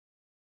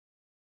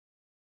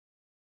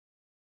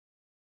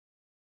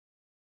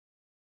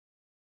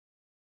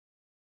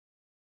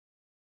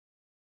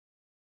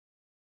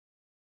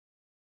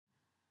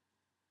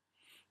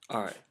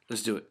Alright,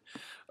 let's do it.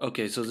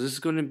 Okay, so this is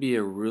going to be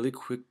a really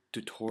quick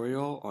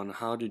tutorial on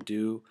how to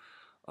do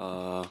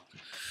uh,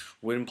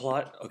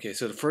 WinPlot. Okay,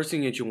 so the first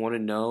thing that you want to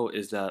know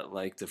is that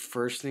like the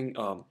first thing,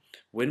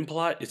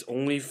 WinPlot is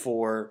only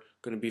for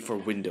going to be for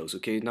Windows,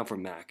 okay, not for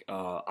Mac.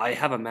 I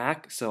have a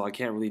Mac, so I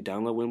can't really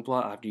download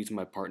WinPlot. I have to use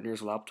my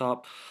partner's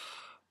laptop.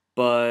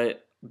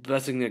 But the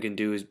best thing I can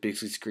do is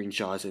basically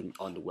screenshots and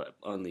on the web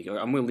on the.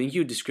 I'm gonna link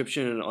you a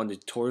description on the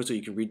tutorial so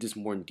you can read this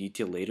more in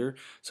detail later.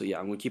 So yeah,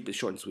 I'm gonna keep it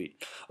short and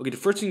sweet. Okay, the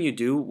first thing you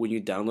do when you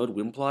download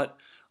WinPlot,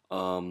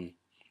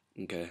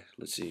 okay,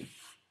 let's see.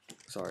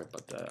 Sorry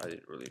about that. I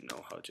didn't really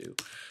know how to.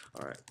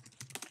 All right,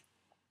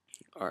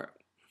 all right.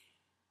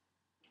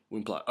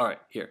 WinPlot. All right,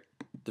 here.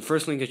 The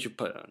first link that you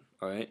put on.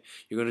 All right,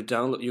 you're gonna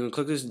download. You're gonna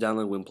click this to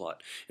download WinPlot,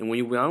 and when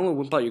you download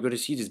WinPlot, you're gonna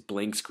see this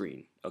blank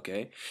screen.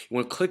 Okay, you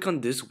want to click on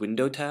this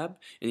window tab,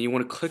 and you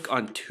want to click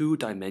on 2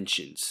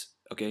 dimensions.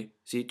 Okay,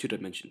 see 2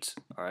 dimensions.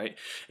 All right,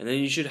 and then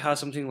you should have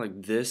something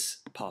like this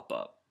pop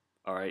up.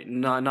 All right,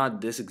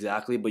 not this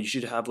exactly, but you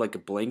should have like a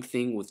blank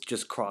thing with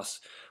just cross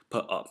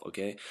put up.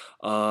 Okay,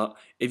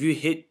 if you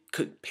hit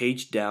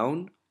page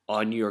down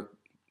on your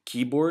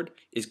keyboard,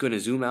 is going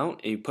to zoom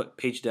out, and you put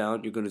page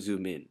down, you're going to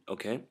zoom in.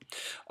 Okay,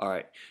 all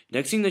right,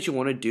 next thing that you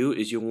want to do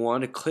is you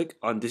want to click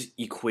on this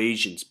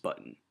equations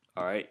button.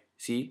 All right,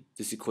 see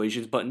this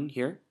equations button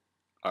here.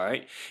 All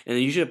right, and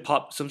then you should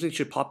pop something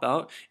should pop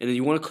out, and then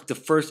you want to click the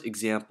first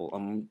example.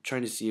 I'm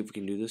trying to see if we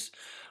can do this.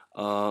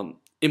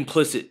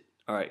 Implicit.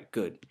 All right,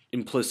 good.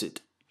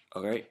 Implicit.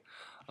 All right,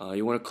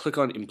 you want to click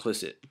on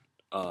implicit,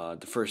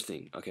 the first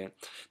thing. Okay,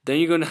 then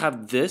you're going to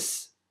have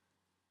this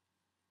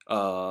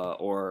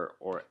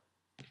or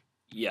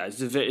yeah, it's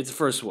the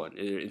first one.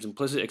 It's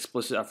implicit,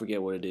 explicit. I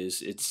forget what it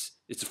is. It's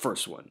the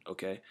first one.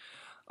 Okay.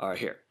 All right,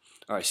 here.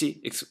 All right,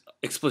 see,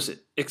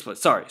 explicit.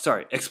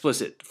 Sorry,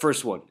 explicit.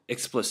 First one,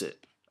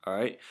 explicit. All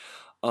right.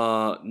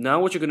 Now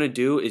what you're gonna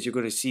do is you're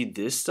gonna see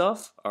this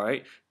stuff. All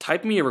right.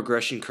 Type me a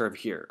regression curve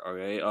here. All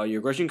right. Your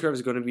regression curve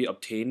is gonna be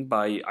obtained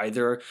by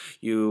either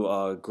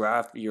you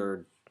graph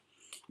your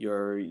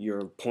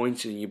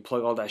points and you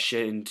plug all that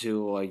shit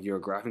into like your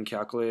graphing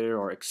calculator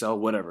or Excel,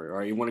 whatever. All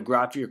right, you want to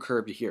graph your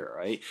curve here,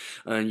 right?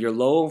 And your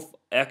low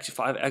x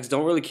 5x,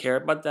 don't really care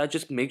about that.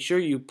 Just make sure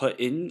you put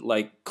in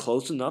like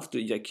close enough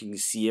that you can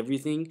see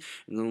everything,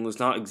 and then it's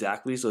not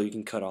exactly so you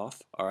can cut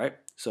off. All right,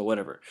 so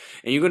whatever,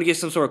 and you're gonna get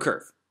some sort of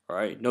curve. All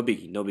right, no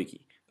biggie, no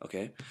biggie.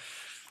 Okay.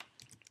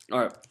 All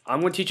right,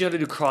 I'm going to teach you how to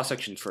do cross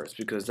sections first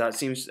because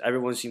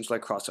everyone seems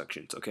like cross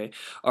sections. Okay.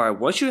 All right.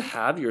 Once you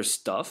have your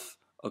stuff,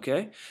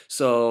 okay,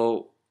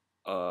 so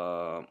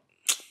uh,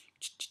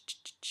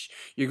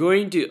 you're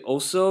going to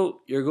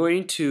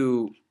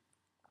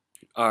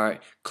all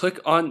right, click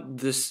on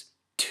this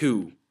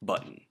 2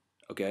 button.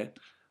 Okay.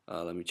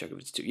 Let me check if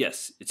it's 2.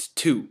 Yes, it's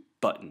 2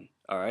 button.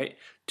 All right,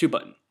 2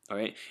 button. All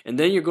right, and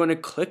then you're going to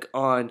click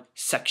on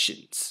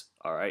sections.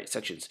 All right,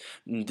 sections.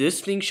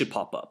 This thing should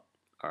pop up.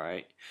 All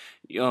right,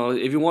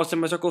 if you want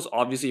semicircles,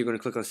 obviously you're going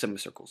to click on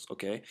semicircles.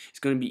 Okay, it's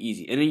going to be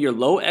easy. And then your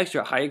low x,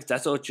 your high x,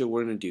 that's what you're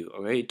going to do.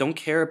 Okay, don't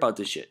care about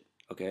this shit.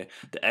 Okay,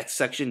 the x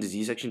section, the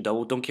z section,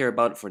 double, don't care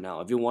about it for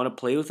now. If you want to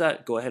play with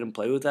that, go ahead and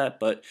play with that,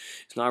 but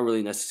it's not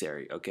really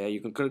necessary. Okay, you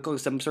can click on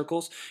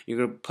semicircles. You're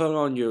going to put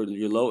on your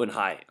low and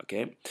high.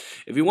 Okay,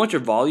 if you want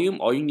your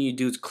volume, all you need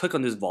to do is click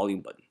on this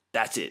volume button.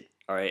 That's it.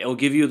 All right, it'll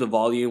give you the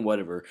volume,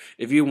 whatever.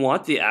 If you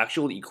want the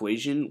actual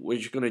equation,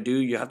 what you're gonna do,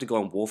 you have to go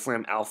on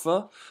Wolfram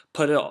Alpha,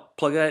 plug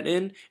that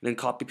in, and then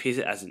copy paste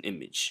it as an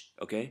image.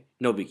 Okay,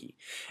 no biggie.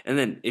 And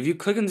then if you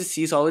click on the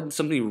C solid,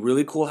 something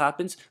really cool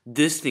happens.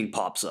 This thing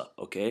pops up.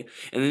 Okay,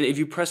 and then if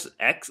you press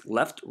X,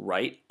 left,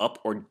 right, up,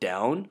 or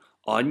down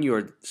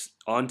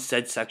on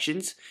said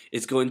sections,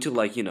 it's going to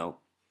like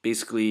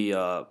basically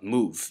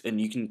move,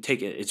 and you can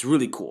take it. It's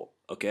really cool.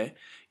 Okay,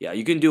 yeah,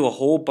 you can do a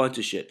whole bunch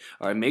of shit.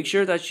 All right, make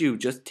sure that you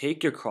just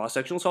take your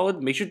cross-sectional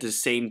solid, make sure it's the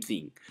same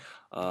thing.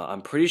 I'm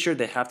pretty sure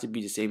they have to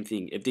be the same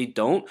thing. If they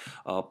don't,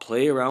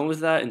 play around with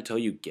that until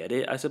you get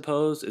it, I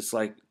suppose. It's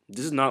like,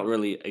 this is not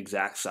really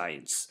exact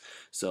science,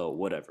 so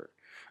whatever.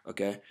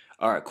 Okay,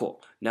 all right,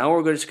 cool. Now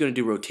we're just going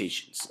to do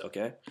rotations,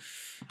 okay?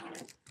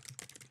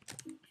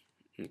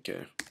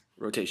 Okay,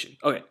 rotation.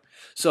 Okay,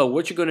 so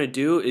what you're going to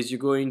do is you're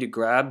going to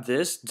grab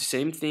this,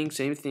 same thing,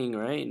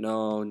 right?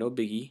 No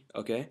biggie,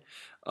 okay?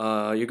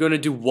 You're going to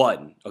do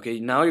 1, okay?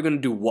 Now you're going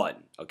to do 1,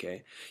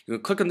 okay? You're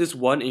going to click on this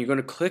 1, and you're going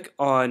to click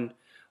on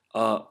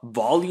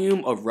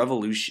volume of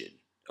revolution,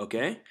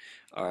 okay?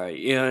 All right,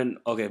 and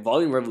okay,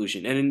 volume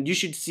revolution, and then you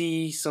should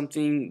see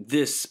something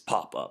this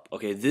pop up,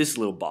 okay? This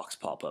little box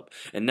pop up,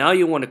 and now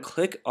you want to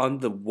click on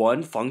the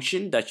one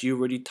function that you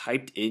already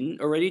typed in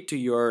already to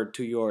your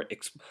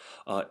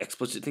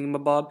explicit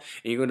thingamabob,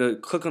 and you're going to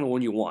click on the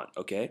one you want,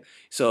 okay?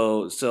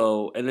 So,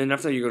 and then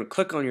after you're going to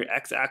click on your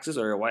x-axis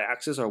or your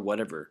y-axis or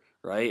whatever,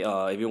 right?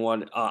 If you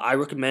want, I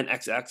recommend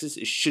x-axis.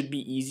 It should be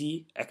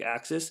easy.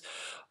 X-axis.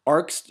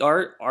 Arc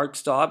start, arc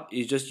stop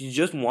is you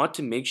just want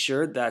to make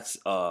sure that's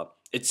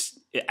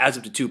it adds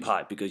up to 2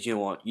 pi because you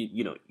want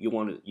you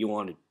want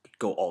to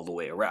go all the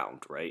way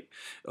around, right?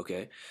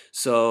 Okay,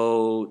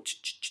 so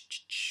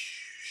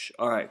finish.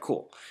 All right,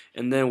 cool.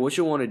 And then what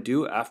you want to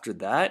do after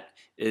that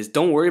is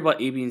don't worry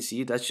about A, B, and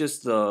C. That's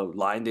just the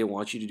line they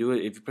want you to do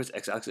it. If you press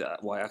X axis,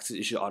 Y axis,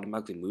 it should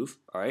automatically move.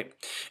 All right.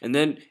 And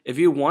then if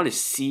you want to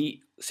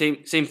see,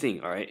 same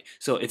thing. All right.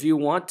 So if you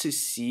want to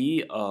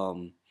see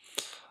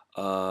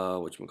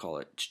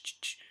whatchamacallit,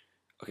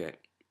 okay.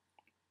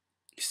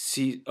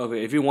 See,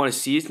 okay, if you want to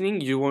see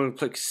anything, you want to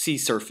click see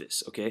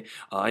surface. Okay,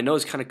 I know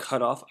it's kind of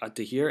cut off at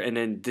to here, and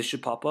then this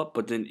should pop up,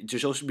 but then there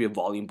should be a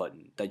volume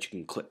button that you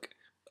can click.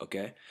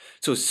 Okay,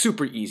 so it's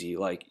super easy.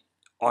 Like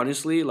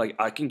honestly, like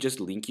I can just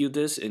link you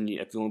this, and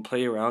if you want to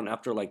play around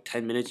after like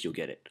 10 minutes, you'll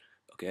get it.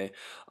 Okay,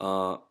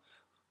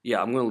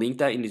 yeah, I'm gonna link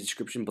that in the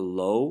description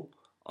below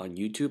on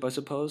YouTube, I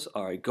suppose.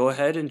 All right, go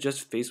ahead and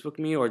just Facebook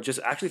me, or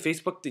just actually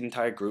Facebook the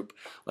entire group,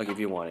 like if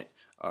you want it.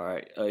 All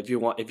right, if you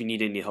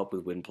need any help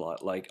with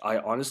WinPlot, like I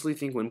honestly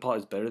think WinPlot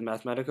is better than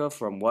Mathematica.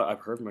 From what I've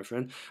heard from my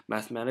friend,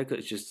 Mathematica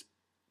is just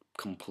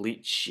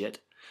complete shit.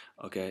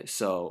 Okay,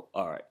 so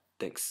all right,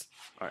 thanks.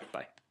 All right,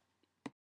 bye.